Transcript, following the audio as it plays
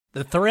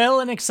The thrill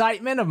and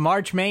excitement of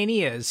March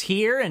Mania is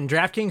here, and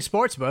DraftKings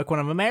Sportsbook, one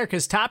of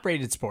America's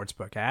top-rated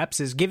sportsbook apps,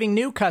 is giving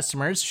new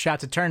customers a shot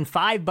to turn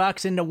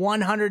 $5 into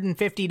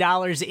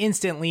 $150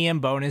 instantly in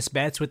bonus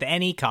bets with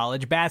any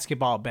college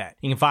basketball bet.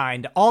 You can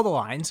find all the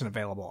lines and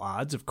available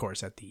odds, of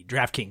course, at the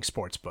DraftKings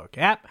Sportsbook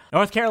app.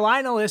 North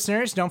Carolina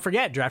listeners, don't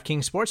forget,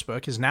 DraftKings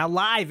Sportsbook is now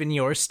live in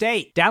your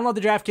state. Download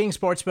the DraftKings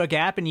Sportsbook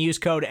app and use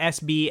code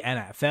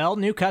SBNFL.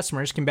 New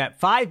customers can bet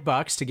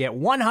 $5 to get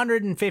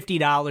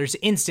 $150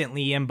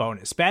 instantly in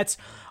bonus bets,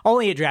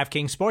 only at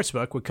DraftKings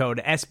Sportsbook with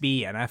code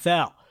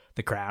SBNFL.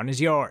 The crown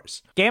is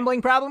yours.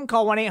 Gambling problem?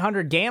 Call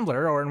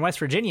 1-800-GAMBLER, or in West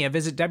Virginia,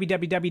 visit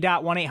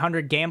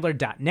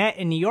www.1800gambler.net.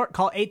 In New York,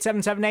 call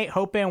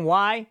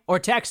 877-8-HOPE-NY or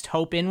text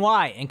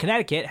HOPE-NY. In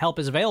Connecticut, help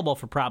is available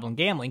for problem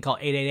gambling. Call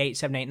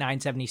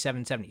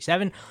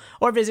 888-789-7777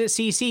 or visit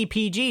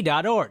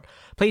ccpg.org.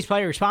 Please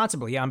play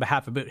responsibly on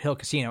behalf of Boot Hill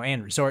Casino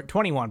and Resort.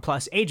 21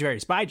 plus, age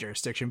varies by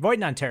jurisdiction. Void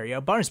in Ontario.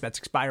 Bonus bets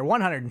expire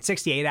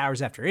 168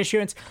 hours after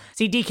issuance.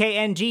 See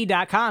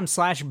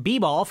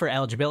dkng.com/bball for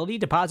eligibility,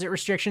 deposit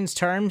restrictions,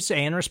 terms,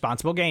 and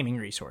responsible gaming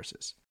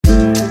resources.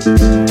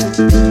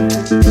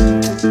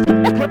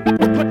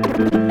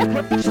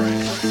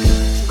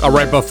 All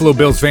right, Buffalo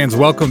Bills fans,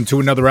 welcome to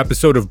another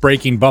episode of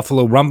Breaking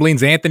Buffalo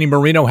Rumblings. Anthony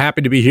Marino,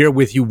 happy to be here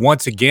with you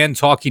once again,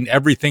 talking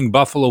everything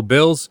Buffalo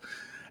Bills.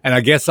 And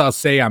I guess I'll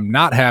say I'm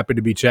not happy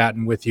to be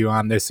chatting with you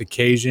on this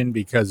occasion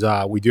because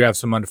we do have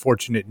some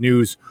unfortunate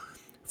news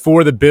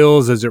for the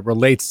Bills as it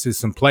relates to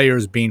some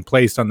players being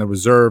placed on the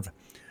reserve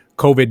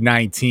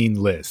COVID-19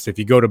 list. If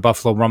you go to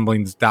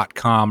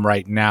BuffaloRumblings.com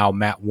right now,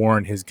 Matt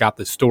Warren has got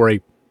the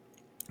story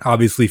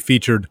obviously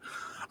featured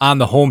on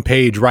the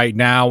homepage right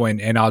now,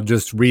 and I'll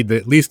just read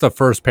at least the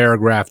first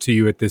paragraph to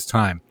you at this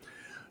time.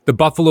 The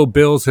Buffalo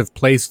Bills have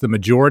placed the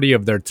majority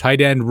of their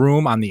tight end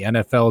room on the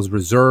NFL's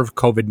reserve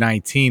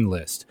COVID-19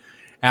 list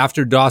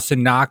after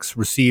Dawson Knox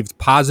received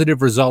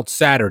positive results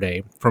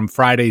Saturday from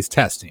Friday's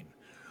testing.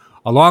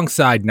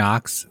 Alongside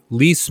Knox,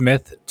 Lee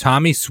Smith,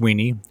 Tommy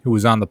Sweeney, who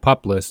was on the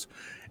PUP list,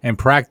 and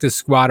practice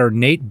squatter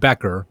Nate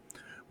Becker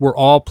were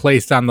all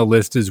placed on the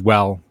list as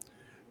well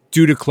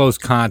due to close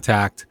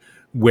contact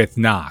with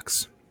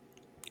Knox.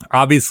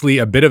 Obviously,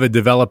 a bit of a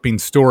developing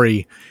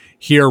story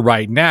here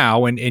right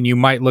now, and you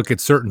might look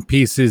at certain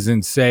pieces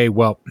and say,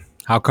 well,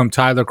 how come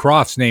Tyler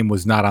Kroft's name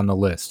was not on the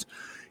list?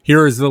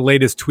 Here is the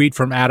latest tweet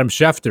from Adam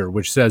Schefter,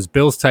 which says,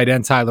 Bills tight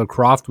end Tyler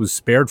Kroft was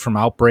spared from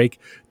outbreak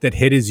that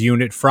hit his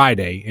unit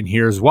Friday, and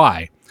here's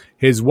why.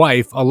 His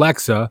wife,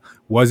 Alexa,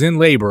 was in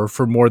labor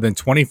for more than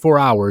 24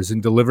 hours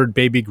and delivered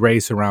baby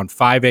Grace around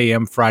 5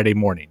 a.m. Friday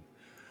morning.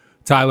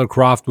 Tyler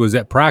Kroft was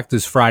at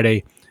practice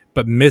Friday,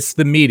 but missed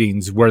the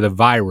meetings where the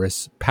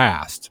virus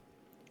passed.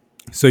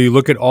 So you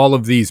look at all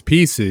of these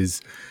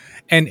pieces,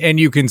 and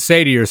you can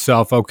say to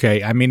yourself,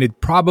 okay, I mean, it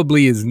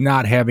probably is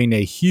not having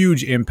a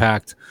huge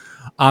impact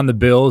on the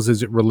Bills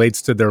as it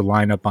relates to their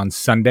lineup on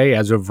Sunday.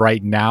 As of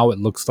right now, it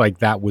looks like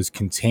that was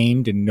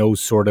contained and no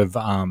sort of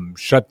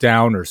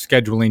shutdown or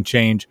scheduling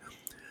change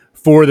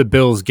for the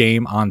Bills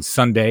game on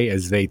Sunday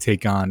as they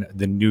take on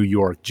the New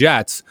York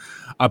Jets.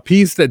 A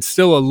piece that's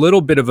still a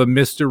little bit of a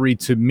mystery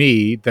to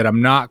me that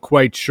I'm not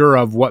quite sure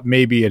of what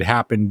maybe had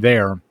happened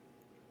there.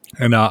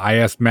 And I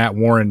asked Matt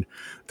Warren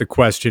the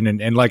question,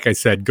 and like I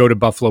said, go to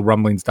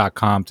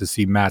BuffaloRumblings.com to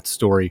see Matt's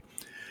story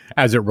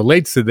as it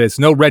relates to this.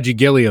 No Reggie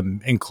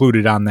Gilliam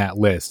included on that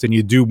list, and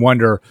you do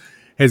wonder,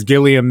 has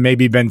Gilliam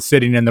maybe been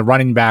sitting in the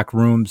running back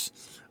rooms,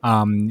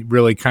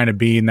 really kind of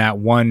being that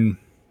one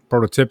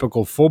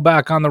prototypical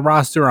fullback on the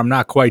roster? I'm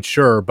not quite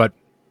sure, but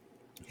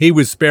he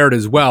was spared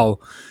as well,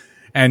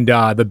 and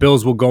the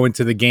Bills will go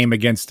into the game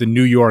against the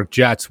New York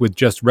Jets with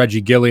just Reggie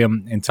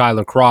Gilliam and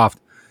Tyler Kroft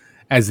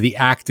as the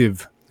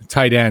active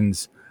tight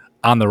ends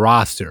on the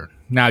roster.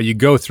 Now, you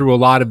go through a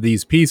lot of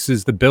these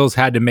pieces. The Bills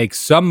had to make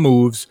some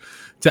moves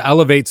to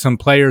elevate some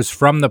players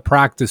from the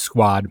practice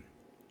squad.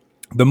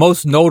 The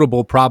most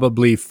notable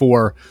probably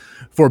for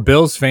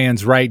Bills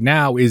fans right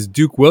now is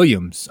Duke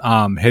Williams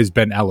has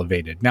been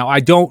elevated. Now,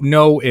 I don't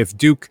know if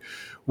Duke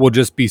will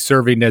just be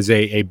serving as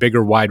a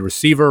bigger wide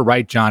receiver,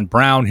 right? John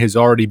Brown has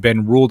already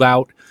been ruled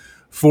out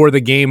for the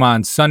game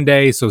on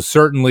Sunday. So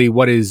certainly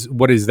what is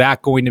that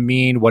going to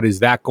mean? What is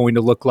that going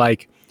to look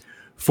like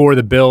for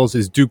the Bills?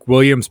 Is Duke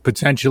Williams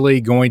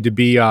potentially going to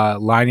be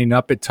lining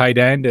up at tight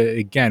end?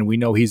 Again, we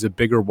know he's a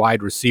bigger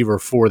wide receiver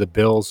for the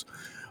Bills.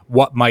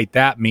 What might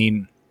that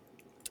mean?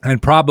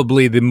 And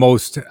probably the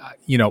most,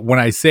 when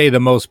I say the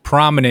most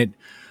prominent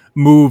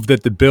move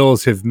that the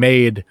Bills have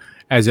made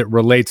as it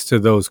relates to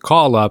those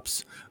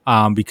call-ups,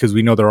 because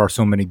we know there are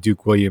so many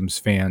Duke Williams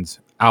fans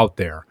out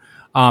there.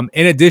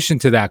 In addition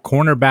to that,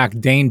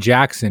 cornerback Dane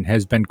Jackson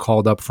has been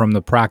called up from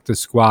the practice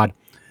squad.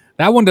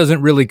 That one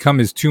doesn't really come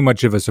as too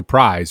much of a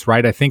surprise,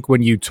 right? I think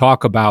when you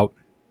talk about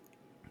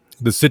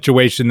the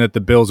situation that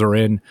the Bills are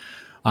in,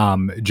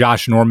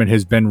 Josh Norman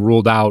has been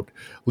ruled out.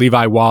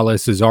 Levi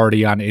Wallace is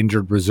already on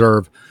injured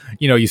reserve.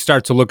 You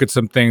start to look at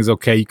some things.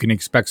 Okay, you can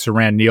expect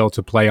Saran Neal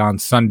to play on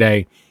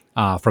Sunday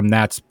from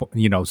that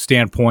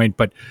standpoint.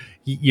 But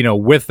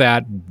with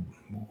that,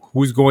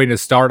 who's going to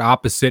start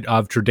opposite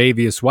of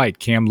Tre'Davious White.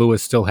 Cam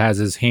Lewis still has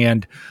his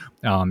hand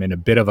in a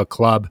bit of a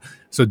club.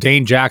 So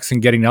Dane Jackson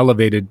getting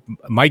elevated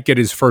might get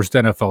his first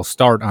NFL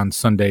start on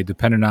Sunday,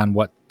 depending on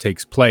what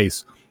takes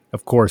place.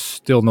 Of course,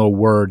 still no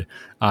word.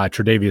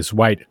 Tre'Davious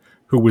White,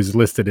 who was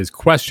listed as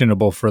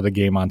questionable for the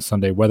game on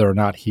Sunday, whether or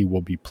not he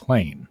will be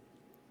playing.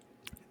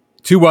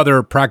 2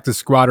 other practice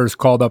squatters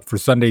called up for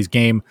Sunday's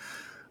game,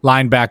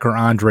 linebacker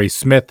Andre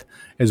Smith,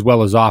 as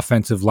well as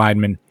offensive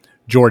lineman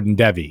Jordan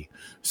Devey.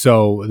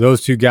 So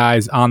those 2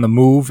 guys on the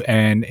move.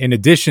 And in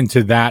addition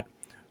to that,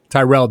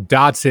 Tyrell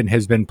Dodson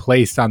has been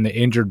placed on the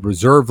injured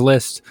reserve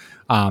list.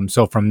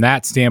 So from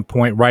that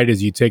standpoint, right,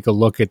 as you take a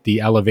look at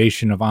the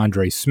elevation of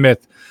Andre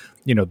Smith,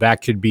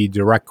 that could be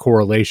direct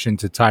correlation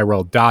to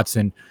Tyrell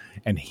Dodson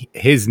and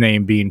his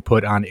name being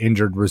put on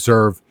injured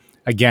reserve.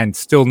 Again,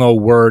 still no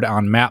word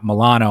on Matt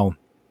Milano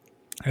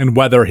and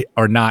whether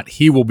or not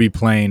he will be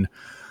playing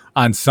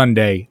on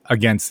Sunday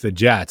against the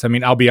Jets. I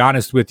mean, I'll be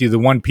honest with you, the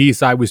one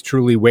piece I was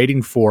truly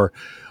waiting for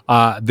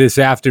this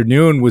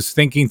afternoon was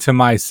thinking to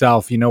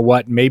myself, you know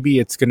what, maybe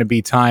it's going to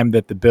be time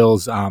that the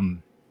Bills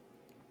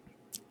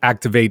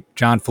activate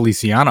John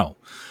Feliciano,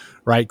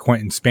 right?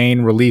 Quentin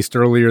Spain released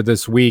earlier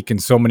this week in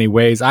so many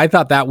ways. I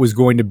thought that was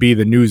going to be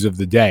the news of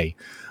the day.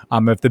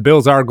 If the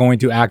Bills are going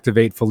to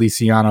activate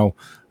Feliciano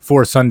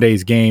for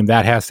Sunday's game,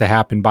 that has to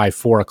happen by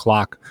 4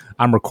 o'clock.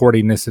 I'm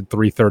recording this at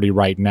 3:30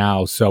 right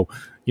now. So,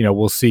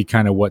 we'll see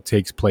kind of what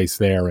takes place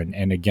there.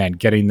 And again,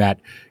 getting that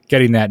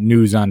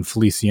news on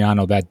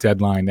Feliciano, that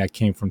deadline, that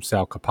came from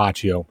Sal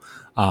Capaccio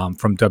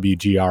from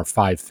WGR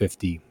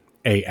 550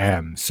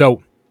 AM.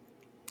 So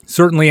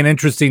certainly an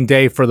interesting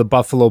day for the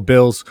Buffalo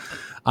Bills.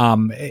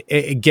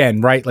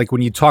 Again, right, like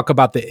when you talk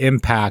about the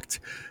impact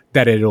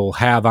that it'll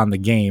have on the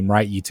game,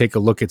 right, you take a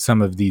look at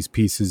some of these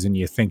pieces and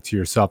you think to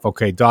yourself,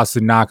 okay,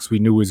 Dawson Knox we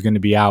knew was going to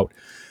be out.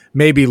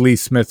 Maybe Lee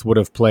Smith would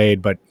have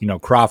played, but,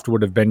 Croft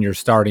would have been your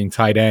starting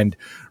tight end.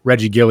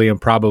 Reggie Gilliam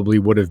probably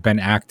would have been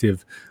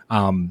active.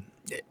 From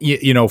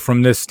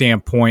this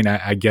standpoint,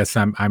 I guess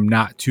I'm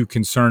not too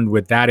concerned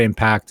with that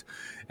impact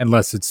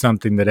unless it's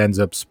something that ends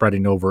up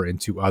spreading over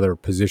into other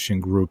position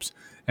groups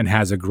and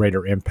has a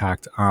greater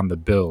impact on the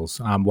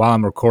Bills. While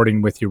I'm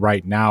recording with you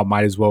right now,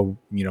 might as well,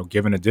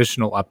 give an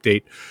additional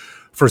update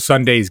for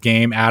Sunday's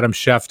game. Adam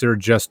Schefter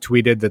just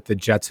tweeted that the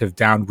Jets have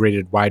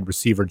downgraded wide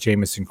receiver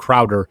Jamison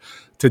Crowder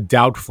to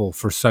doubtful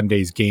for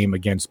Sunday's game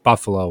against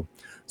Buffalo.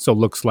 So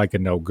looks like a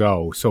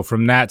no-go. So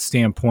from that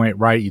standpoint,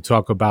 right, you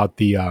talk about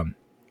the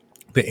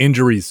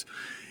injuries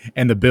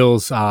and the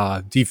Bills'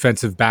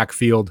 defensive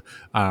backfield,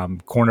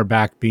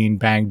 cornerback being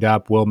banged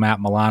up,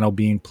 Matt Milano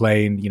being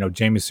playing.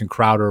 Jamison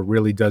Crowder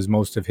really does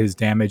most of his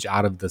damage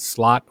out of the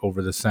slot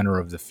over the center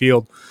of the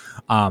field.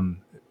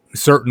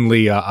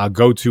 Certainly a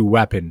go-to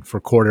weapon for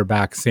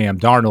quarterback Sam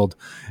Darnold,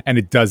 and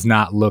it does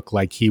not look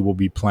like he will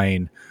be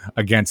playing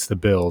against the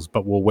Bills,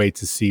 but we'll wait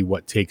to see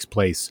what takes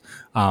place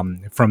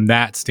from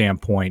that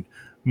standpoint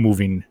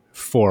moving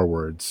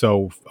forward.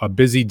 So a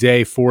busy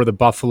day for the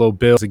Buffalo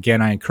Bills.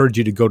 Again, I encourage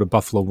you to go to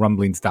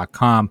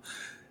BuffaloRumblings.com.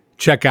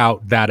 Check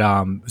out that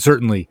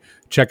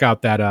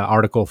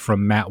article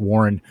from Matt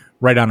Warren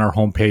right on our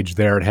homepage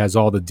there. It has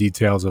all the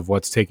details of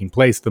what's taking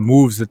place, the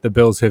moves that the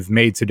Bills have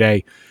made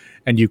today,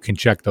 and you can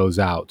check those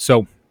out.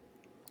 So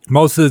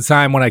most of the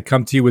time when I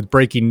come to you with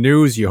breaking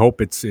news, you hope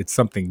it's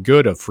something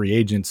good, a free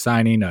agent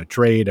signing, a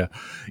trade,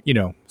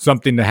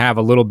 something to have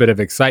a little bit of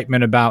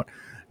excitement about.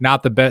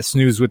 Not the best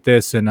news with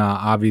this, and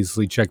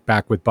obviously check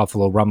back with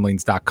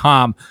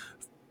BuffaloRumblings.com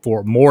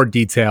for more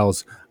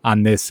details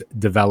on this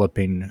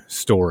developing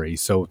story.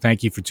 So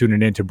thank you for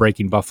tuning in to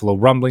Breaking Buffalo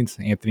Rumblings.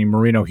 Anthony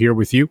Marino here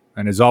with you,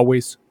 and as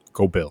always,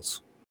 go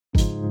Bills.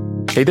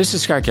 Hey, this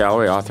is Scott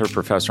Galloway, author,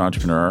 professor,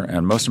 entrepreneur,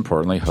 and most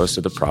importantly, host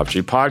of the Prop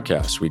G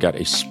podcast. We got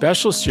a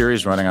special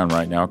series running on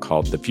right now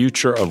called The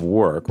Future of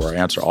Work, where I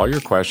answer all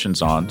your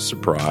questions on,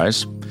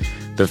 surprise,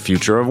 the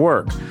future of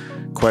work.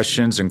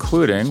 Questions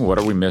including, what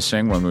are we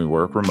missing when we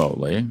work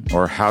remotely?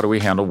 Or how do we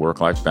handle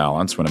work-life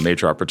balance when a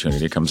major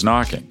opportunity comes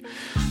knocking?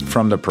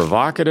 From the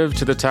provocative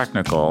to the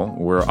technical,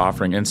 we're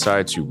offering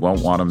insights you won't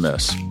want to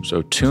miss.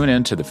 So tune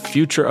in to The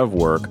Future of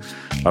Work,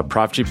 a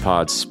Prop G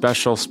Pod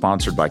special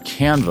sponsored by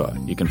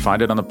Canva. You can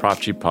find it on the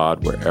Prop G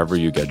Pod wherever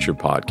you get your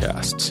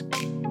podcasts.